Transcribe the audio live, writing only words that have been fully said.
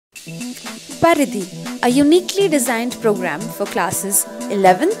Paridhi, a uniquely designed program for classes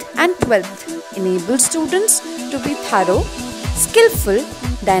 11th and 12th, enables students to be thorough, skillful,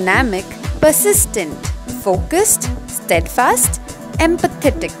 dynamic, persistent, focused, steadfast,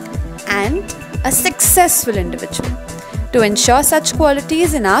 empathetic, and a successful individual. To ensure such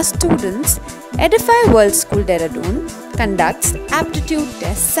qualities in our students, Edify World School Dehradun conducts aptitude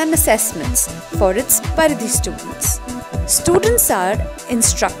tests and assessments for its Paridhi students. Students are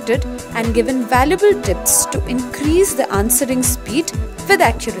instructed and given valuable tips to increase the answering speed with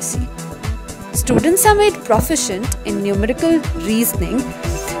accuracy. Students are made proficient in numerical reasoning,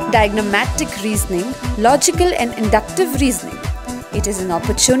 diagrammatic reasoning, logical and inductive reasoning. It is an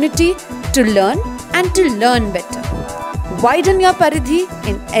opportunity to learn and to learn better. Widen your Paridhi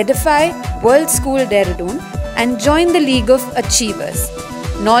in Edify World School Dehradun and join the League of Achievers.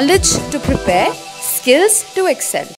 Knowledge to prepare, skills to excel.